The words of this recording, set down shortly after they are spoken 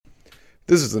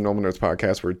This is the Normal Nerds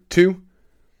Podcast, where two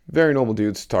very normal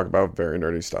dudes talk about very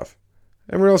nerdy stuff.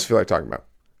 And what else feel like talking about?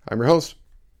 I'm your host,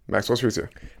 Maxwell Srizia.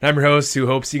 And I'm your host, who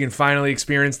hopes you can finally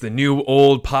experience the new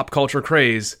old pop culture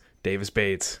craze, Davis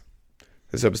Bates.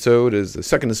 This episode is the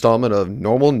second installment of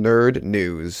Normal Nerd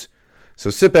News. So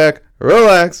sit back,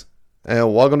 relax,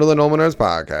 and welcome to the Normal Nerds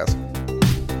Podcast.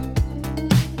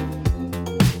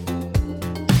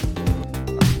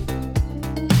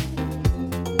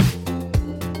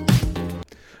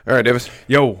 All right, Davis.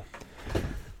 Yo.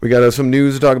 We got some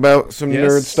news to talk about, some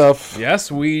nerd stuff. Yes,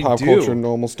 we pop do. Culture,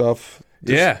 normal stuff.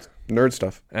 Just nerd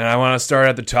stuff. And I want to start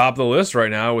at the top of the list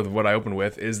right now with what I opened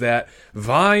with, is that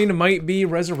Vine might be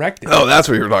resurrected. Oh, that's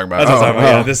what you were talking about. That's what I'm talking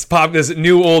about. Yeah, this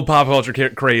new old pop culture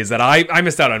craze that I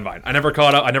missed out on Vine. I never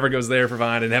caught up. I never was there for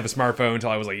Vine. I didn't have a smartphone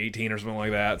until I was like 18 or something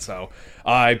like that. So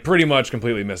I pretty much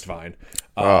completely missed Vine.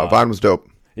 Vine was dope.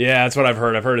 Yeah, that's what I've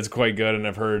heard. I've heard it's quite good, and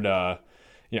I've heard,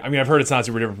 I've heard it's not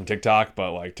super different from TikTok,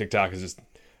 but like TikTok is just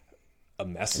a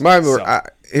mess.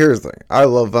 Here's the thing. I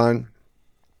love Vine.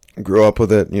 Grew up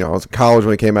with it. You know, I was in college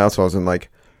when it came out, so I was in like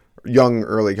young,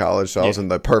 early college. So I was in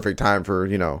the perfect time for,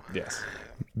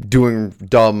 doing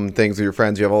dumb things with your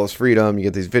friends. You have all this freedom. You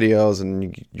get these videos,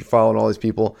 and you're following all these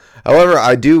people. However,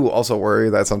 I do also worry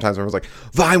that sometimes everyone's like,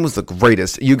 Vine was the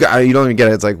greatest. You don't even get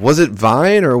it. It's like, was it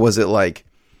Vine, or was it like,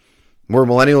 were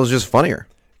millennials just funnier?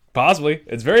 Possibly.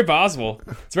 It's very possible.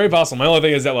 It's very possible. My only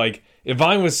thing is that, like, if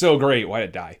Vine was so great, why did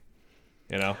it die?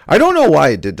 You know? I don't know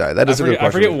why it did die. That is a good question.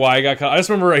 I forget why it got cut. I just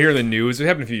remember hearing the news. It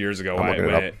happened a few years ago when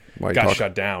it got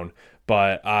shut down.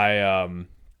 But I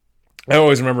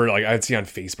always remember, like, I'd see on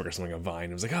Facebook or something a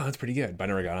Vine. It was like, oh, that's pretty good. But I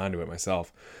never got onto it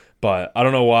myself. But I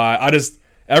don't know why.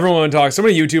 Everyone talks, so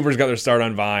many YouTubers got their start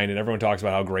on Vine, and everyone talks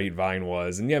about how great Vine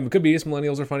was. And yeah, it could be just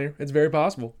millennials are funnier. It's very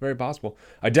possible. Very possible.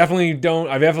 I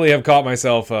definitely have caught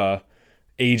myself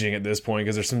aging at this point,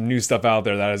 because there's some new stuff out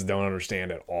there that I just don't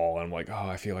understand at all. And I'm like, oh,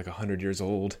 I feel like 100 years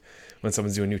old when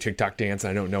someone's doing a new TikTok dance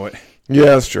and I don't know it. Yeah,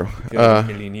 that's true. Like a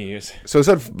million years. So it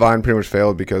said Vine pretty much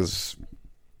failed because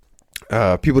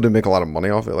people didn't make a lot of money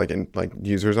off it, like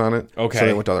users on it. Okay. So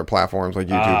they went to other platforms like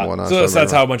YouTube and whatnot. So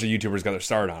that's how a bunch of YouTubers got their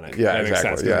start on it. Yeah, that exactly. Makes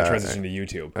sense, because they transitioned to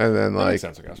YouTube. And then that makes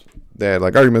sense, I guess. They had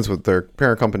like arguments with their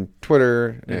parent company,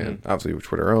 Twitter, and obviously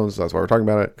Twitter owns. So that's why we're talking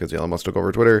about it, because Elon Musk took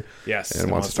over Twitter. Yes, and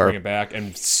wants to start bring it back,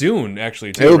 and soon,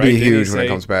 actually. Too, it will be huge when it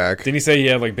comes back. Didn't he say he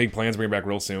had like big plans to bring it back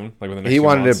real soon, like within the next He few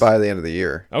wanted months? it by the end of the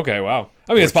year. Okay, wow.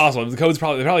 I mean, it's possible. The code's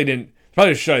probably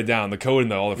just shut it down. The code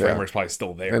and all the framework's probably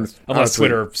still there, and unless honestly,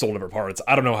 Twitter sold different parts.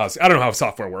 I don't know how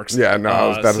software works. Yeah,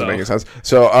 no, that doesn't make any sense.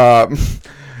 So,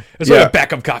 there's like a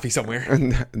backup copy somewhere.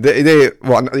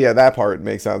 That part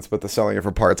makes sense, but the selling it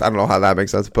for parts, I don't know how that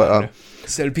makes sense. But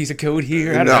set a piece of code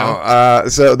here. I don't know.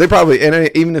 So they probably,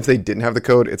 and even if they didn't have the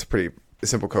code, it's a pretty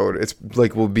simple code. It's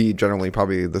like will be generally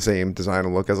probably the same design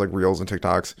and look as like Reels and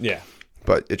TikToks. Yeah.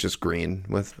 But it's just green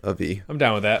with a V. I'm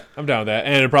down with that.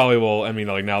 And it probably will. I mean,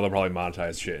 like now they'll probably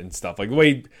monetize shit and stuff. Like the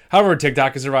way, however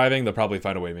TikTok is surviving, they'll probably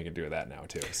find a way to make it do that now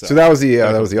too. So that was the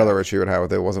other issue it had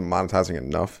with it. It wasn't monetizing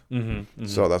enough.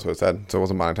 So that's what it said. So it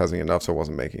wasn't monetizing enough, so it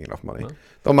wasn't making enough money.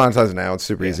 They'll monetize it now. It's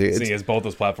super easy. Seeing as both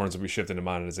those platforms will be shifting to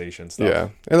monetization stuff. Yeah,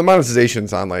 and the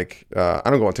monetization's on like I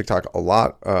don't go on TikTok a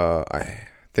lot. I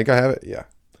think I have it. Yeah,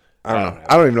 I don't know.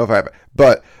 I don't even know if I have it,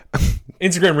 but.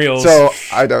 Instagram Reels. So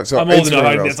I don't. So I'm old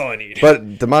enough. That's all I need.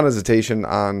 But the monetization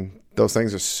on those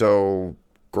things are so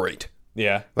great.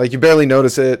 Yeah. Like you barely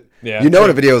notice it. Yeah. You know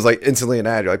when a video is like instantly an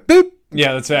ad. You're like, boop.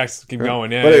 Yeah, that's facts. Keep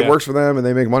going. Yeah. But it works for them and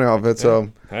they make money off of it. Yeah.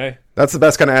 So hey, that's the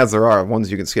best kind of ads there are. Ones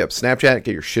you can skip. Snapchat,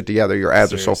 get your shit together. Your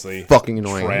ads are so fucking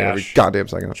annoying every goddamn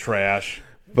second. Trash.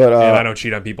 But and I don't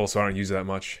cheat on people, so I don't use it that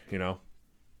much. You know.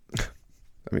 I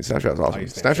mean, Snapchat's awesome.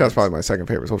 Snapchat's probably my second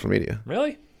favorite social media.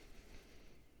 Really?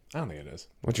 I don't think it is.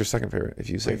 What's your second favorite? If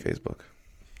you say Facebook,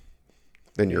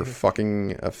 then you're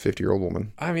fucking a 50-year-old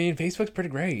woman. I mean, Facebook's pretty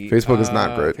great. Facebook is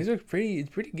not great. Facebook's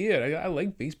pretty good. I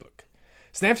like Facebook.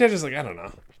 Snapchat is like, I don't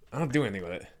know. I don't do anything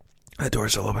with it. That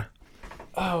door's still open.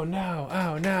 Oh no!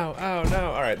 All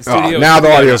right, the studio. Now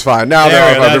the audio's fine. Now the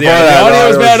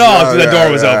audio's bad off because the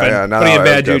door was open. Yeah, putting in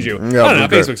bad juju. Yeah, I don't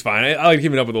know. Facebook's fine. I like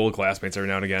keeping up with old classmates every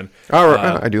now and again.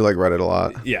 I do like Reddit a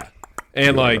lot. Yeah,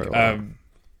 and like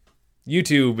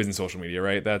YouTube isn't social media,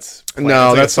 right? That's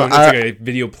it's like a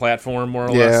video platform, more or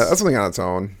less. Yeah, that's something on its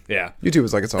own. Yeah, YouTube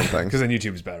is like its own thing because then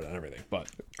YouTube is better than everything. But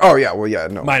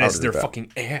minus their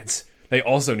fucking ads. They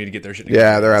also need to get their shit together.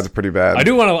 Yeah, their ads are pretty bad. I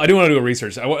do want to do a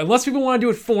research. Unless people want to do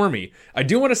it for me, I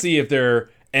do want to see if their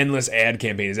endless ad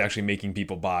campaign is actually making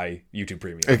people buy YouTube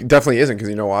Premium. It definitely isn't, because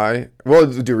you know why? Well,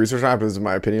 do research on it, because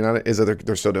my opinion on it is that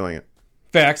they're still doing it.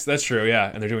 Facts, that's true,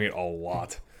 yeah. And they're doing it a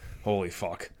lot. Holy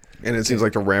fuck. And it seems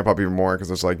like to ramp up even more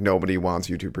because it's like nobody wants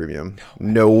YouTube Premium.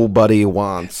 Nobody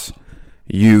wants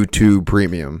YouTube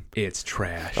Premium. It's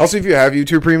trash. Also, if you have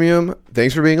YouTube Premium,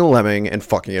 thanks for being a lemming and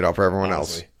fucking it up for everyone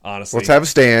else. Honestly, let's have a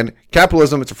stand.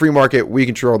 Capitalism. It's a free market. We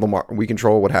control we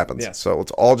control what happens. Yes. So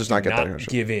let's all just not get that.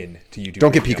 Give in to YouTube.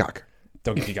 Don't get Peacock.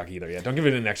 Don't get Peacock either. Yeah. Don't give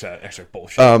it an extra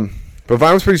bullshit. But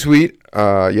Vine was pretty sweet.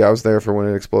 I was there for when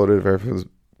it exploded. It was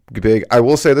big. I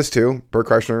will say this too. Bert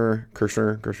Kreischer,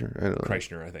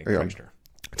 I think. Yeah. Kreischer.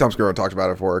 Tom Segura talked about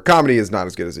it before. Comedy is not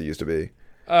as good as it used to be.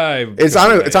 It's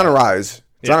on a rise.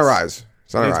 It's on a rise.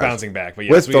 It's bouncing back. But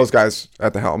yes, with those guys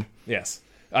at the helm. Yes,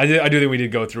 I do think we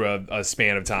did go through a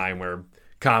span of time where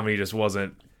comedy just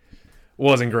wasn't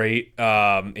great.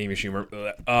 Amy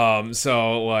Schumer.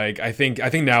 So like I think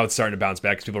now it's starting to bounce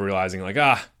back because people are realizing like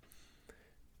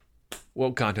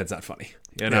well, content's not funny.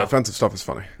 You know? Yeah, offensive stuff is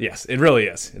funny. Yes, it really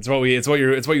is. It's what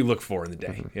you look for in the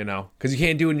day. You know, because you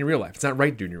can't do it in your real life. It's not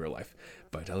right to do it in your real life.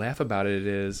 But to laugh about it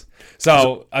is.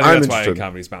 So I think that's why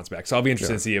comedy's bounce back. So I'll be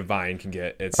interested to see if Vine can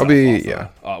get its.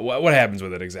 What happens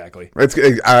with it exactly? I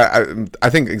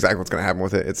think exactly what's going to happen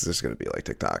with it. It's just going to be like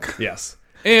TikTok. Yes,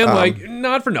 and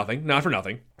not for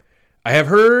nothing. I have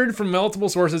heard from multiple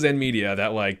sources and media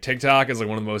that like TikTok is like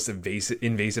one of the most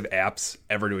invasive apps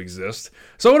ever to exist.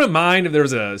 So I wouldn't mind if there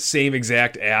was a same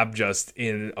exact app just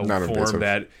in a form invasive.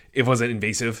 That it wasn't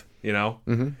invasive, you know?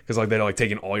 Because like they're like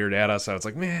taking all your data. So it's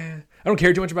like, man, I don't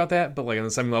care too much about that. But like on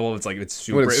the same level, it's like it's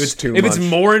super. If it's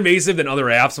more invasive than other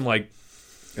apps, I'm like,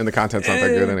 and the content's not that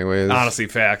good anyways. Honestly,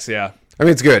 facts, yeah. I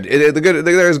mean, it's good.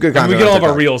 There's good content. We get all of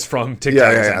our reels from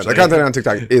TikTok. Yeah. The content on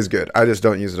TikTok is good. I just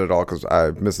don't use it at all because I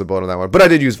missed the boat on that one. But I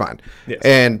did use Vine.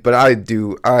 Yes. But I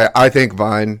think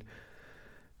Vine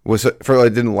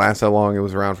didn't last that long. It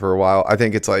was around for a while. I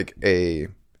think it's like a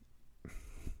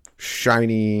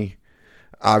shiny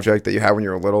object that you have when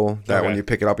you're little that when you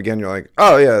pick it up again, you're like,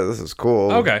 oh yeah, this is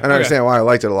cool. Okay. And I understand why I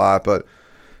liked it a lot, but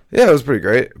yeah, it was pretty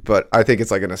great. But I think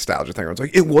it's like a nostalgia thing where it's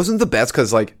like, it wasn't the best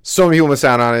because like so many people missed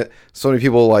out on it. So many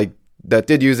people like that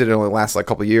did use it. It only lasts like a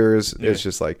couple years. Yeah. It's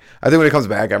just like, I think when it comes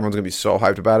back, everyone's going to be so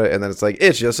hyped about it. And then it's like,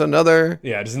 it's just another.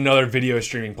 Yeah, just another video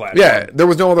streaming platform. Yeah, there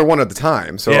was no other one at the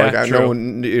time. So like, I know,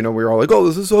 we were all like, oh,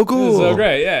 this is so cool. This is so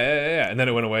great. Yeah. And then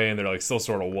it went away and they're like, still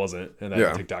sort of wasn't. And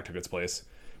then TikTok took its place.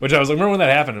 Which I was like, remember when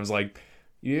that happened? It was like,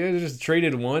 you just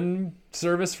traded one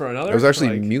service for another? It was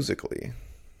actually Musical.ly.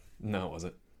 No, it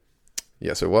wasn't.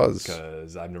 Yes, it was.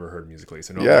 Because I've never heard Musical.ly,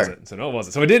 so no, it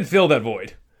wasn't. So it did fill that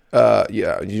void.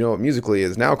 Yeah. You know what Musical.ly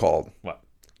is now called? What?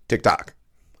 TikTok.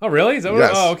 Oh, really? Is that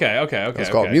yes. Oh, okay. It was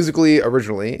called Musical.ly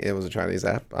originally. It was a Chinese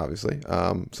app, obviously.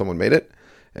 Someone made it,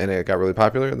 and it got really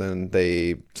popular. And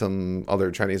then some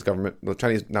other Chinese government, not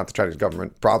the Chinese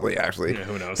government, probably actually. Yeah,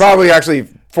 who knows? Probably actually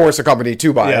forced a company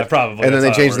to buy it. Yeah, probably. And then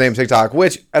they changed the name TikTok,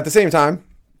 which at the same time,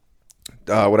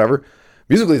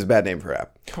 Musical.ly is a bad name for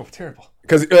app. Oh, terrible.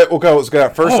 Because let's go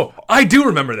at first. Oh, I do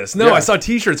remember this. No, I saw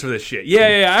T-shirts for this shit.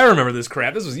 Yeah, I remember this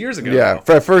crap. This was years ago. Yeah,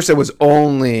 at first it was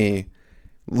only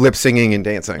lip singing and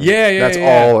dancing. That's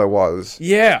all it was.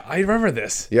 Yeah, I remember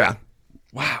this. Yeah.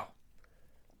 Wow.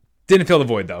 Didn't fill the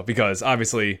void though, because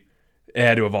obviously it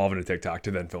had to evolve into TikTok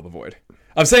to then fill the void.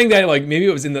 I'm saying that like maybe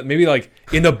it was in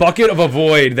the bucket of a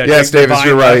void that. Yes, Davis,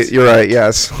 you're right. You're right.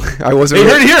 Yes, I wasn't. You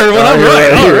heard it here. Well, I'm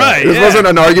right. All right. This wasn't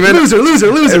an argument. Loser.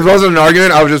 It wasn't an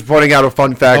argument. I was just pointing out a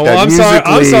fun fact. I'm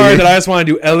sorry that I just wanted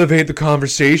to elevate the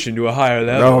conversation to a higher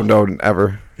level. No, don't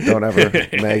ever,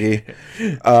 Maggie.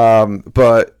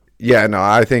 But yeah, no,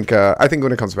 I think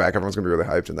when it comes back, everyone's gonna be really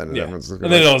hyped, and then everyone's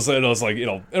gonna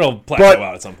it'll plateau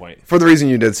out at some point. For the reason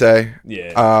you did say,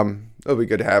 it'll be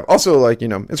good to have. Also, like,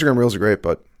 Instagram Reels are great,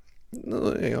 but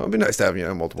it'd be nice to have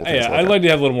multiple things. Yeah, I'd like to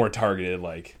have a little more targeted,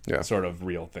 sort of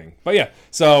real thing. But yeah,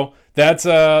 so that's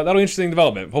that'll be interesting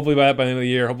development. Hopefully by the end of the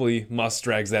year, hopefully Musk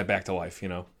drags that back to life.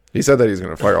 He said that he's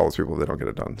going to fire all those people if they don't get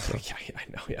it done. So. Yeah, I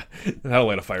know. Yeah, that'll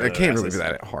light a fire. It can't really be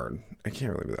that hard.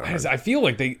 I feel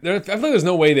like there's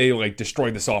no way they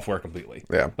destroyed the software completely.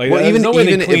 Yeah. Even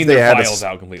if they had files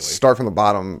out completely. Start from the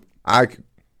bottom, I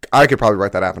could probably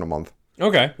write that app in a month.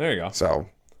 Okay, there you go. So,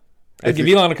 I'd give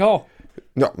Elon a call.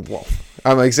 No, well,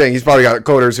 I'm saying he's probably got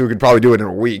coders who could probably do it in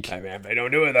a week. I mean, if they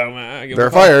don't do it though, they're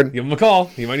fired. Give them a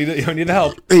call. You might need the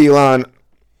help. Hey, Elon,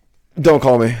 don't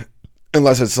call me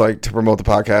unless it's to promote the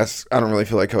podcast. I don't really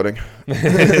feel like coding.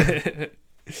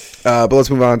 But let's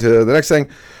move on to the next thing.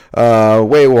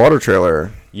 Way Water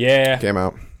trailer. Yeah. Came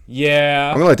out.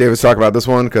 Yeah. I'm going to let Davis talk about this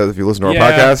one because if you listen to our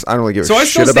podcast, I don't really give a shit about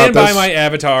this. So I still stand by my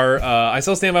Avatar. I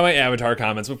still stand by my Avatar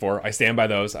comments before. I stand by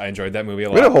those. I enjoyed that movie a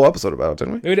lot. We had a whole episode about it,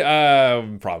 didn't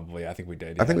we? Probably. I think we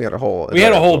did. Yeah. I think we had a whole... We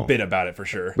had a whole bit about it for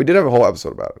sure. We did have a whole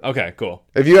episode about it. Okay, cool.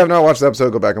 If you have not watched the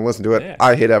episode, go back and listen to it. Yeah.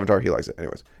 I hate Avatar. He likes it.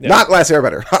 Anyways. Yeah. Not Last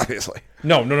Airbender, obviously.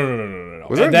 No.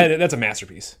 That's a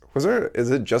masterpiece.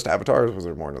 Is it just Avatar or was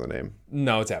there more to the name?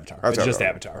 No, it's Avatar. It's just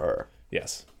Avatar. Right.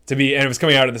 Yes. And it was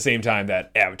coming out at the same time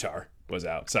that Avatar was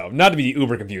out. So not to be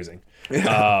uber confusing.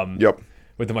 Yep.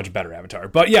 With a much better Avatar.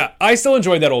 But yeah, I still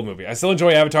enjoyed that old movie. I still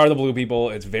enjoy Avatar the Blue People.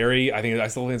 I still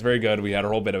think it's very good. We had a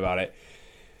whole bit about it.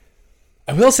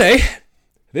 I will say,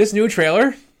 this new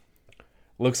trailer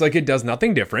looks like it does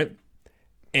nothing different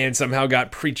and somehow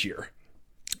got preachier.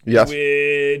 Yes.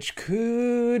 Which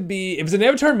could be, if it's an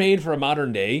Avatar made for a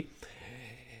modern day,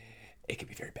 it could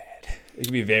be very bad. It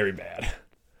could be very bad.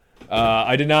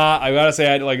 I gotta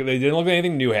say, they didn't look like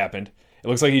anything new happened. It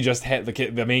looks like he just had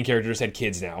the main character just had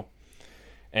kids now.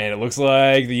 And it looks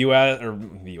like the U.S.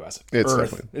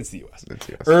 Earth. It's the U.S.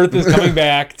 Earth is coming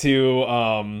back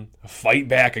to fight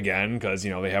back again because,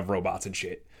 they have robots and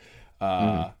shit.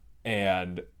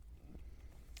 And it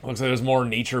looks like there's more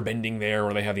nature bending there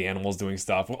where they have the animals doing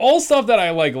stuff. All stuff that I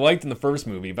liked in the first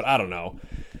movie, but I don't know.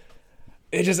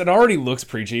 It already looks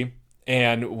preachy.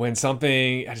 And when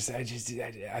something, I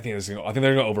think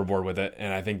they're going overboard with it,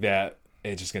 and I think that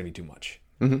it's just going to be too much.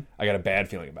 Mm-hmm. I got a bad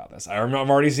feeling about this. I'm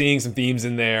already seeing some themes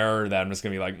in there that I'm just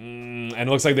going to be like, and it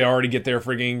looks like they already get their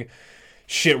freaking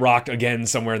shit rocked again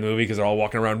somewhere in the movie because they're all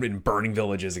walking around in burning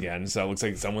villages again. So it looks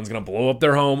like someone's going to blow up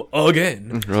their home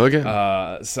again.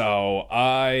 So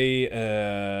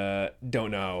I don't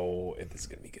know if this is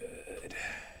going to be good.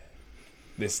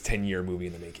 This 10-year movie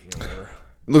in the making or whatever.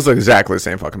 It looks like exactly the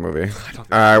same fucking movie.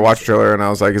 I watched the trailer and I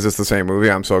was like, is this the same movie?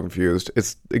 I'm so confused.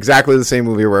 It's exactly the same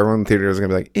movie where everyone in the theater is going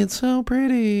to be like, it's so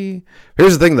pretty.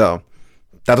 Here's the thing, though.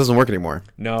 That doesn't work anymore.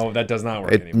 No, that does not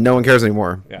work anymore. No one cares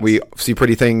anymore. Yes. We see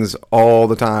pretty things all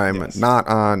the time. Yes. Not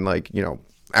on,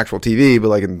 actual TV,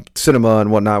 but in cinema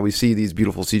and whatnot. We see these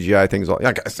beautiful CGI things on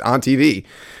TV.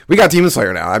 We got Demon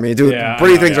Slayer now. I mean,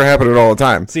 pretty things are happening all the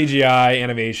time. CGI,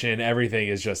 animation, everything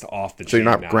is just off the chain. So you're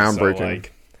not now. groundbreaking.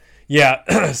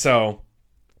 Yeah, so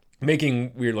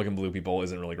making weird-looking blue people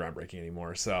isn't really groundbreaking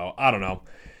anymore. So I don't know.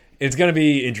 It's going to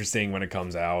be interesting when it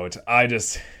comes out. There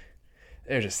just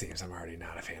themes I'm already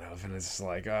not a fan of. And it's just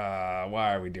like,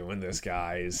 why are we doing this,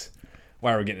 guys?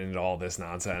 Why are we getting into all this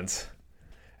nonsense?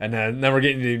 And then we're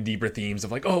getting into deeper themes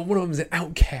of one of them is an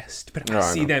outcast, but I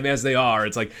see them as they are.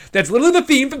 It's like, that's literally the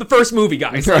theme from the first movie,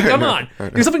 guys. Come on.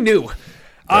 Do something new.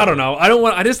 I don't know.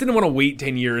 I just didn't want to wait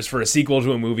 10 years for a sequel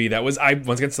to a movie that was, I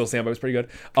once again still stand by, it was pretty good.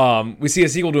 We see a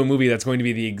sequel to a movie that's going to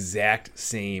be the exact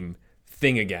same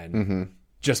thing again,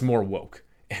 just more woke.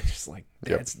 And just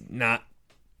that's not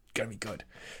going to be good.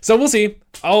 So we'll see.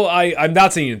 I'm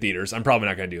not seeing it in theaters. I'm probably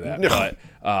not going to do that. No. But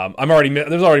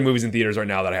there's already movies in theaters right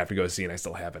now that I have to go see, and I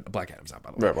still haven't. Black Adam's out,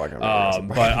 by the way. Right, Black Adam.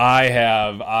 But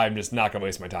I'm just not going to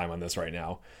waste my time on this right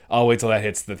now. I'll wait till that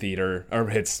hits the theater, or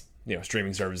hits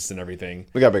streaming services and everything.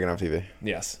 We got big enough TV.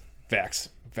 Yes. Facts.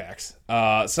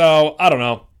 So, I don't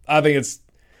know.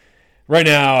 Right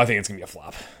now, I think it's going to be a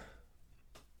flop.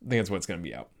 I think that's what's going to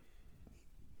be out.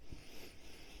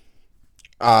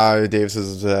 Davis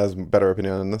has a better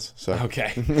opinion on this. So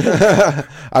okay.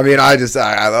 I mean,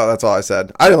 that's all I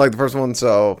said. I didn't like the first one,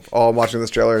 so all I'm watching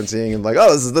this trailer and seeing and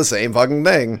this is the same fucking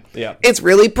thing. Yeah. It's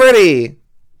really pretty.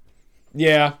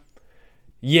 Yeah.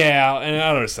 Yeah, and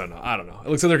I don't know. It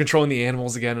looks like they're controlling the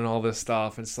animals again and all this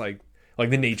stuff. It's like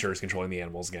the nature is controlling the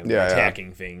animals again. They're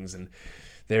attacking things, and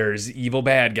there's evil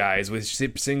bad guys with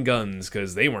ships and guns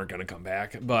because they weren't going to come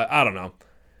back. But I don't know.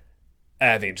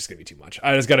 I think it's just going to be too much.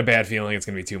 I just got a bad feeling it's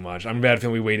going to be too much. I'm a bad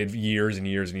feeling we waited years and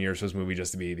years and years for this movie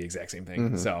just to be the exact same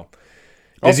thing. Mm-hmm. So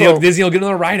Disney will get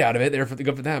another ride out of it.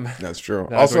 Good for them. That's true.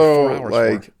 Also,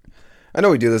 I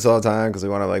know we do this all the time because we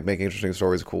want to make interesting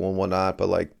stories cool and whatnot,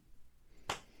 but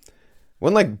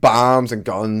when bombs and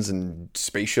guns and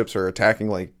spaceships are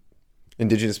attacking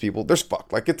indigenous people, they're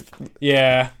fucked.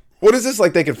 Yeah. What is this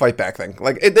they can fight back thing?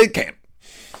 They can't.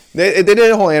 They did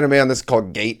a whole anime on this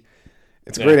called Gate.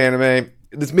 It's a great anime.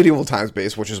 It's medieval times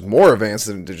based, which is more advanced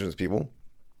than indigenous people.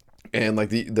 And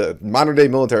the modern day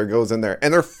military goes in there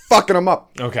and they're fucking them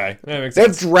up. Okay, that makes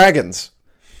sense. They're dragons,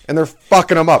 and they're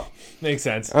fucking them up. Makes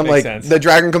sense. The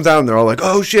dragon comes out and they're all like,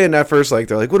 "Oh shit!" And at first,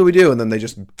 they're like, "What do we do?" And then they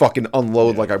just fucking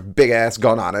unload a big ass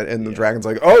gun on it, and the dragon's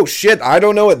like, "Oh shit! I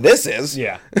don't know what this is."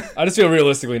 Yeah, I just feel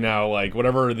realistically now,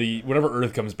 whatever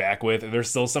Earth comes back with, they're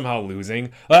still somehow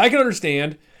losing. I can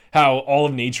understand how all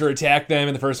of nature attacked them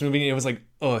in the first movie. It was like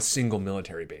a single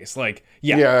military base. Like,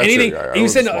 anything. You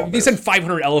send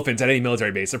 500 elephants at any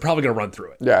military base, they're probably gonna run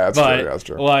through it. Yeah, that's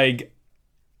true. Like,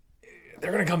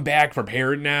 they're gonna come back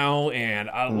prepared now,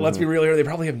 and let's be real here, they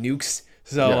probably have nukes.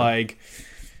 So like,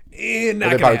 they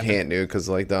probably can't nuke because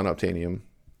like the unobtainium.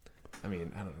 I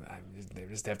mean, I don't know. They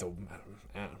just have to. I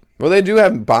don't know. Well, they do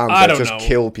have bombs that just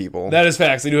kill people. That is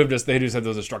facts. They just have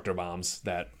those destructor bombs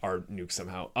that are nukes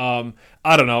somehow.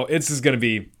 I don't know. It's just gonna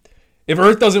be, if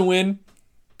Earth doesn't win,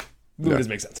 movie doesn't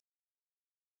make sense.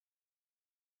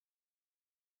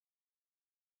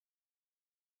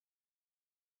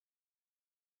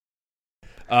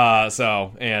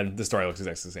 And the story looks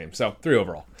exactly the same. So 3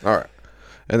 overall. All right.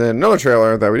 And then another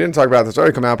trailer that we didn't talk about that's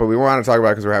already come out, but we want to talk about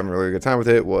because we're having a really good time with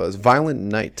it, was Violent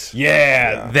Night.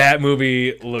 Yeah, that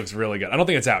movie looks really good. I don't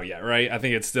think it's out yet, right? I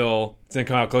think it's going to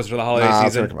come out closer to the holiday season.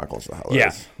 It's going to come out closer to the holidays.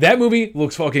 Yeah, that movie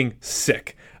looks fucking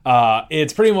sick.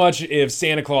 It's pretty much if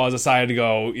Santa Claus decided to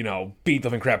go, beat the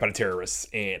living crap out of terrorists,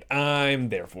 and I'm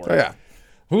there for it. Oh, yeah.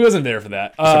 Who wasn't there for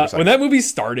that? When that movie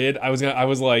started, I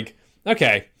was like,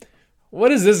 okay, what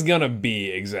is this gonna be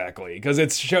exactly? Because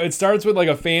it starts with like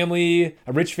a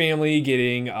rich family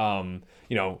getting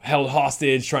held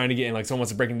hostage, trying to get in, like someone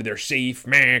wants to break into their safe,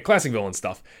 classic villain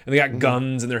stuff. And they got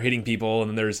guns and they're hitting people. And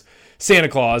then there's Santa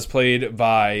Claus, played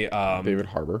by David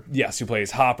Harbour. Yes, who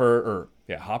plays Hopper.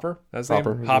 That's his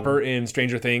name. Hopper in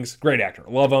Stranger Things. Great actor,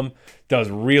 love him. Does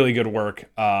really good work.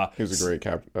 He was a great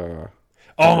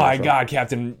oh my God,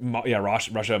 Captain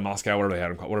Russia, Moscow, whatever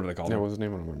they called him. Yeah, what was his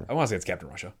name? I don't remember. I want to say it's Captain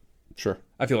Russia. Sure.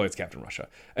 I feel like it's Captain Russia.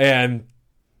 And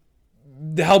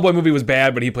the Hellboy movie was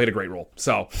bad, but he played a great role.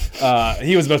 So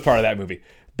he was the best part of that movie.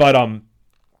 But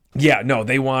they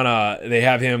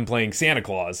have him playing Santa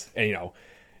Claus, and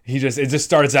it just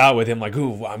starts out with him like,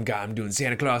 ooh, I'm doing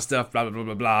Santa Claus stuff, blah blah blah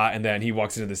blah blah, and then he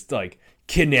walks into this like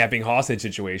kidnapping hostage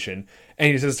situation,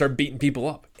 and he just starts beating people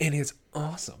up, and it's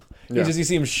awesome. Yeah. You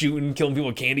see him shooting, killing people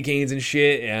with candy canes and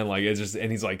shit, and like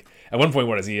and he's like, at one point,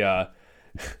 what is he?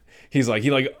 He's like,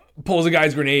 he pulls a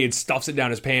guy's grenade, stuffs it down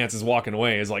his pants, is walking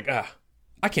away. Is like,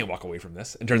 I can't walk away from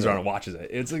this, and turns around and watches it.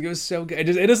 It's like, it was so good.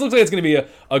 It just looks like it's going to be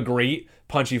a great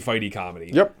punchy fighty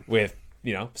comedy. Yep. With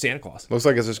Santa Claus. Looks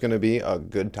like it's just going to be a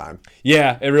good time.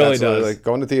 Yeah, it really does. Like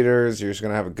going to theaters, you're just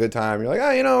going to have a good time. You're like,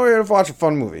 we're going to watch a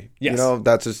fun movie. Yes.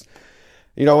 That's just,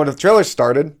 when the trailer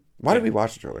started, why did we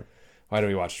watch the trailer? Why did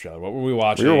we watch the trailer? What were we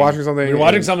watching? We were watching something. We were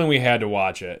watching something. We had to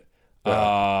watch it.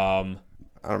 Yeah.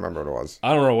 I don't remember what it was.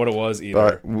 I don't remember what it was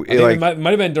either. But it might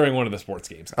have been during one of the sports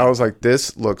games. I was like,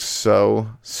 this looks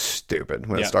so stupid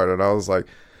when it started. I was like,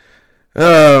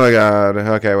 oh my God.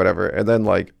 Okay, whatever. And then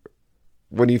like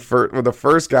when the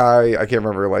first guy, I can't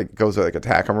remember, like goes to like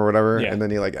attack him or whatever, and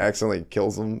then he like accidentally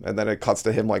kills him, and then it cuts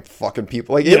to him like fucking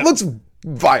people. Like it looks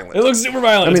violent. It looks super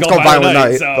violent. I mean, it's called Violent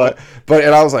Night, so. but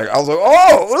and I was like,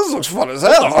 oh, this looks fun as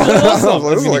hell. Awesome.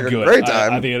 This is like a great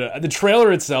time. I think the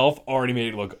trailer itself already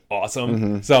made it look awesome.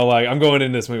 Mm-hmm. So like, I'm going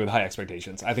into this movie with high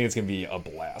expectations. I think it's gonna be a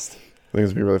blast. I think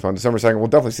it's gonna be really fun. December 2nd, we'll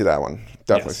definitely see that one.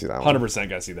 See that one. 100%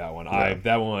 gotta see that one. Yeah.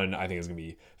 That one I think is gonna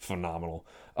be phenomenal.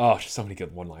 Oh, so many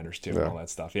good one-liners too, and all that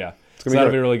stuff. Yeah,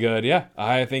 that'll be really good. Yeah,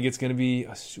 I think it's gonna be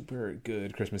a super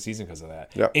good Christmas season because of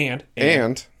that. Yeah,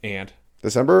 and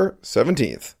December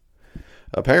 17th.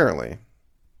 Apparently,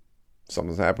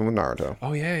 something's happened with Naruto.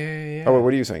 Oh yeah. Oh,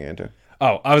 what are you saying, Anto?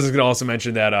 Oh, I was just gonna also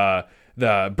mention that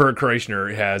the Bert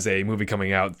Kreischer has a movie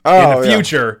coming out in the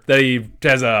future that he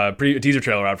has a teaser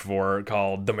trailer out for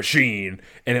called The Machine,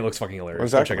 and it looks fucking hilarious.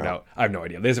 Check it out. I have no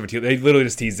idea. They literally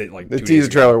just teased it like the teaser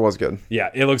trailer was good. Yeah,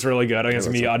 it looks really good. I think it's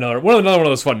gonna be another one of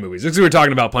those fun movies. Because we were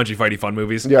talking about punchy fighty fun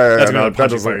movies. Yeah.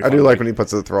 I do like when he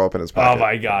puts the throw up in his pocket. Oh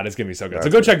my God, it's gonna be so good. So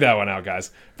go check that one out,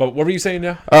 guys. But what were you saying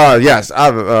now? Yes.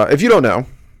 If you don't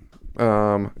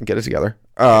know, get it together.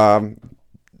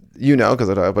 Because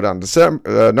I put on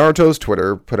Naruto's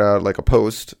Twitter, put out like a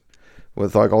post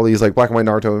with like all these like black and white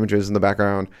Naruto images in the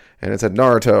background, and it said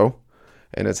Naruto,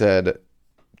 and it said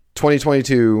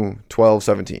 2022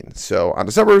 12/17. So on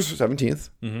December 17th,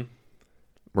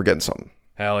 we're getting something.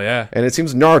 Hell yeah! And it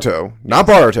seems Naruto, not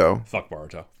Boruto. Fuck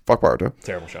Boruto.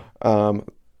 Terrible show. What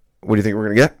do you think we're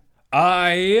gonna get?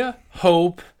 I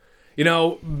hope.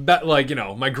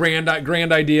 My grand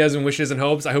ideas and wishes and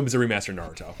hopes. I hope it's a remastered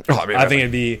Naruto. I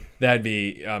think that'd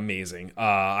be amazing.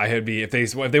 If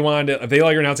they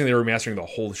are announcing they were remastering the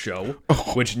whole show,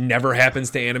 which never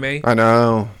happens to anime. I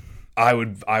know. I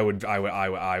don't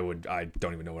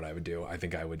even know what I would do. I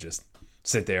think I would just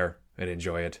sit there and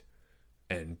enjoy it.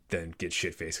 And then get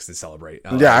shit faced because they celebrate.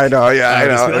 I know.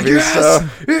 Like,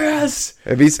 yes.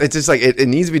 It's just like it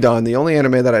needs to be done. The only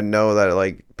anime that I know that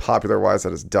like popular wise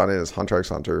that is done is Hunter x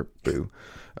Hunter. Boo.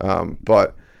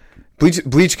 But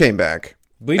Bleach came back.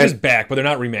 Bleach is back, but they're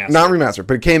not remastered. Not remastered,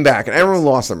 but it came back, and everyone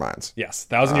lost their minds. Yes,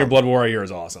 1,000-Year Blood Warrior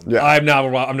is awesome. Yeah. I've never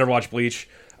watched Bleach,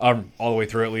 all the way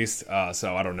through at least,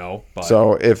 so I don't know. But.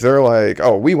 So if they're like,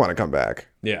 oh, we want to come back.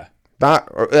 Yeah.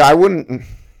 I wouldn't.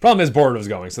 Problem is Boruto's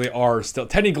going, so they are still,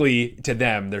 technically, to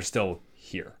them, they're still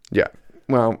here. Yeah.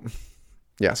 Well,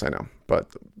 yes, I know. But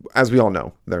as we all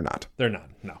know, they're not. They're not.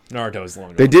 No. Naruto is long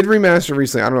gone. They did remaster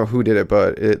recently. I don't know who did it,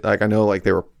 but I know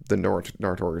they were the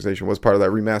Naruto organization was part of that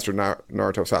remastered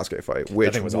Naruto Sasuke fight,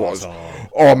 which was awesome.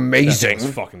 Amazing. That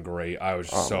was fucking great. I was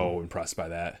so impressed by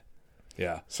that.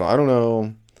 Yeah. So I don't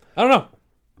know.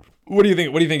 What do you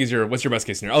think? What's your best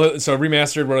case scenario? So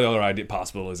remastered. What are the other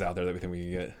possibilities out there that we think we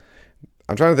can get?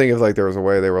 I'm trying to think if there was a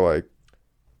way they were like,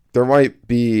 there might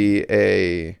be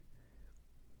a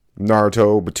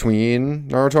Naruto between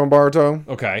Naruto and Boruto.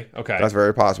 Okay. That's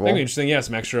very possible. I think interesting. Yeah,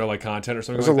 some extra content or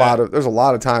something. There's a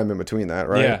lot of time in between that,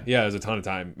 right? Yeah. There's a ton of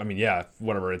time. I mean,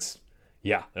 whatever it's.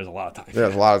 Yeah, there's a lot of time. Yeah,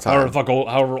 there's a lot of time.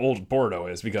 However old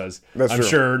Boruto is, because I'm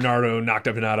sure Naruto knocked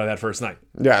up Hinata that first night.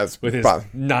 Yeah, with his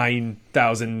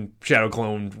 9,000 Shadow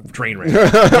Clone train wreck.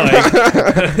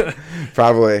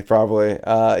 Probably.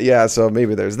 Yeah, so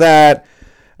maybe there's that.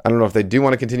 I don't know if they do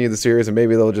want to continue the series, and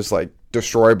maybe they'll just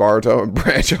destroy Boruto and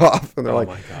branch off, and they're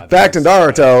back to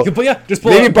Naruto.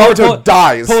 Maybe Boruto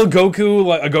dies. Pull a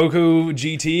Goku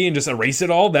GT and just erase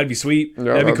it all. That'd be sweet. Yeah,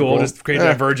 that'd be cool. Just create a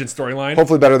divergent storyline.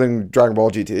 Hopefully better than Dragon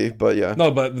Ball GT, but yeah. No,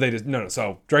 but they just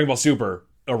So Dragon Ball Super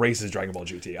erases Dragon Ball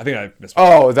GT. I think I missed.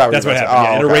 Oh, that's what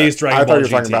happened. It erased Dragon Ball GT. I thought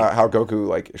you were talking about how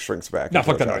Goku shrinks back. No,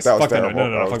 fuck that noise. Fuck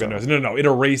that noise. No. It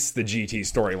erased the GT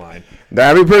storyline.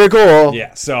 That'd be pretty cool.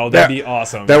 Yeah, so that'd be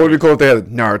awesome. That would be cool if they had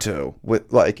Naruto with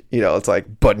it's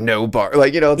but no Bar.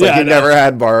 You never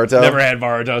had Boruto. Never had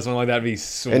Boruto. Something like that'd be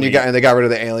sweet. And they got rid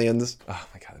of the aliens. Oh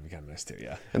my god, that'd be kind of nice too.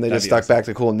 Yeah. And they just stuck back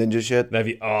to cool ninja shit. That'd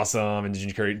be awesome. And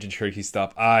Jinchuriki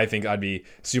stuff. I think I'd be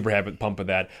super happy with pump with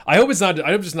that. I hope it's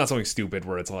just not something stupid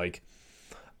where it's I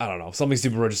don't know, something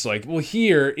stupid. We're just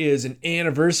here is an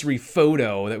anniversary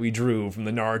photo that we drew from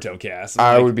the Naruto cast.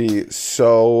 I would be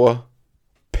so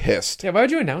pissed. Yeah, why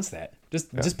would you announce that?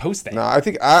 Just post that. No, I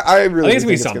think I really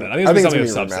think it's gonna be something. I think it's gonna be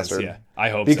something of substance. Yeah, I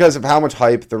hope because of how much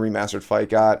hype the remastered fight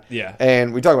got. Yeah,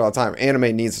 and we talk about all the time.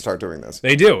 Anime needs to start doing this.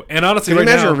 They do, and honestly, can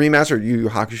you imagine a remastered Yu Yu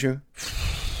Hakusho?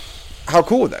 How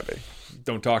cool would that be?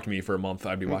 Don't talk to me for a month.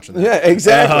 I'd be watching that. Yeah,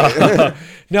 exactly.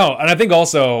 No, and I think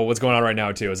also what's going on right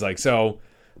now too is out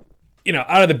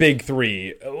of the big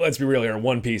three, let's be real here,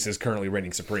 One Piece is currently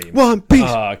reigning supreme. One Piece!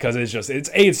 Because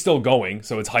it's still going,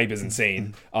 so its hype is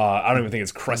insane. I don't even think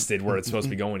it's crested where it's supposed to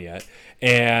be going yet.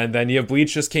 And then you have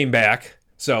Bleach just came back,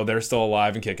 so they're still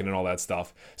alive and kicking and all that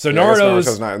stuff. So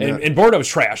Naruto's and Boruto's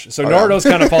trash. So Naruto's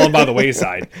kind of fallen by the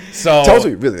wayside. So tells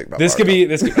me really think about this. Could be.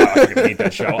 I fucking hate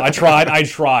that show. I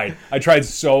tried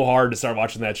so hard to start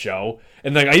watching that show.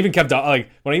 And I even kept up,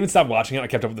 when I even stopped watching it, I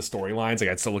kept up with the storylines.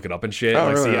 I'd still look it up and shit.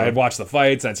 I'd watch the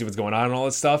fights, I'd see what's going on and all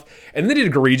this stuff. And then they did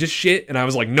egregious shit, and I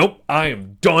was like, nope, I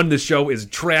am done. This show is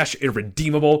trash,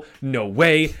 irredeemable, no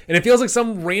way. And it feels like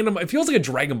it feels like a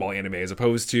Dragon Ball anime as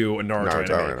opposed to a Naruto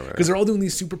anime. Because they're all doing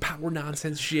these superpower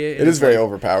nonsense shit. It is very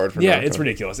overpowered for Naruto. Yeah, it's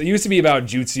ridiculous. It used to be about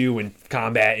jutsu and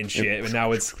combat and shit, but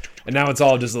now it's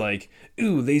all just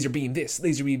ooh, laser beam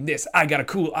this, I got a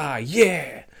cool eye,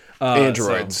 yeah.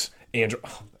 Androids.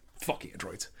 Fuck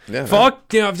androids. Yeah, fuck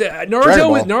Naruto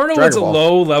with a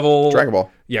low level Dragon Ball.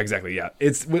 Yeah, exactly. Yeah,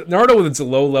 Naruto with its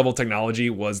low level technology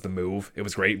was the move. It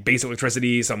was great. Basic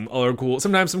electricity,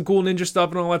 sometimes some cool ninja stuff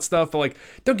and all that stuff. But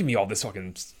don't give me all this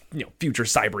fucking future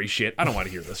cybery shit. I don't want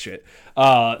to hear this shit.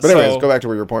 But anyways, go back to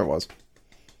where your point was.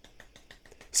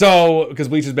 So because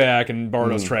Bleach is back and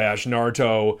Boruto's trash,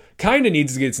 Naruto kind of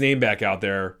needs to get its name back out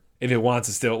there. If it wants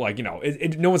to still,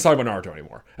 no one's talking about Naruto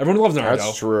anymore. Everyone loves Naruto.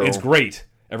 That's true. It's great.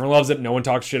 Everyone loves it. No one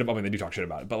talks shit about it. I mean, they do talk shit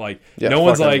about it. But, no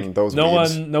one's we don't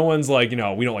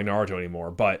like Naruto anymore.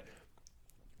 But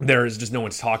there's just no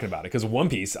one's talking about it. Because One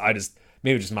Piece,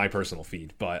 maybe just my personal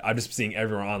feed, but I'm just seeing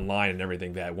everyone online and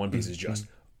everything that One Piece is just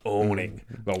owning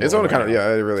the world. It's owning it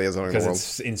really is owning the world. Because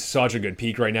it's in such a good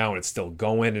peak right now and it's still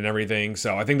going and everything.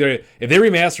 So I think if they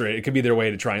remaster it, it could be their way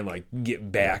to try and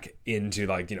get back into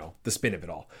the spin of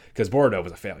it all. Because Boruto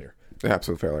was a failure.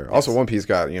 Absolute failure. Yes. Also, One Piece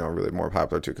got really more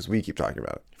popular too because we keep talking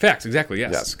about it. Facts, exactly.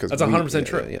 Yes, because that's 100%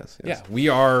 true. Yes. Yeah, we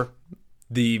are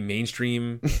the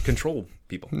mainstream control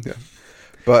people. Yeah.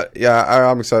 But yeah,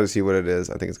 I'm excited to see what it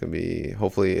is. I think it's gonna be.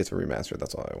 Hopefully, it's a remaster.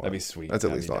 That's all I want. That'd be sweet. That's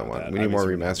at least all I want. We need more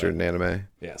remastered in anime.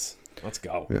 Yes, let's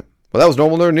go. Yeah. Well, that was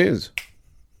Normal Nerd News.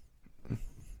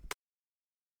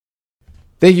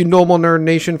 Thank you, Normal Nerd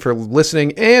Nation, for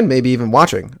listening and maybe even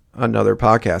watching another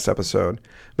podcast episode.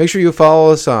 Make sure you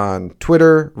follow us on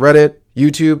Twitter, Reddit,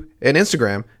 YouTube, and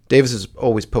Instagram. Davis is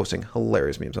always posting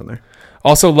hilarious memes on there.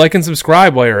 Also, like and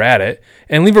subscribe while you're at it,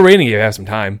 and leave a rating if you have some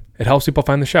time. It helps people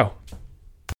find the show.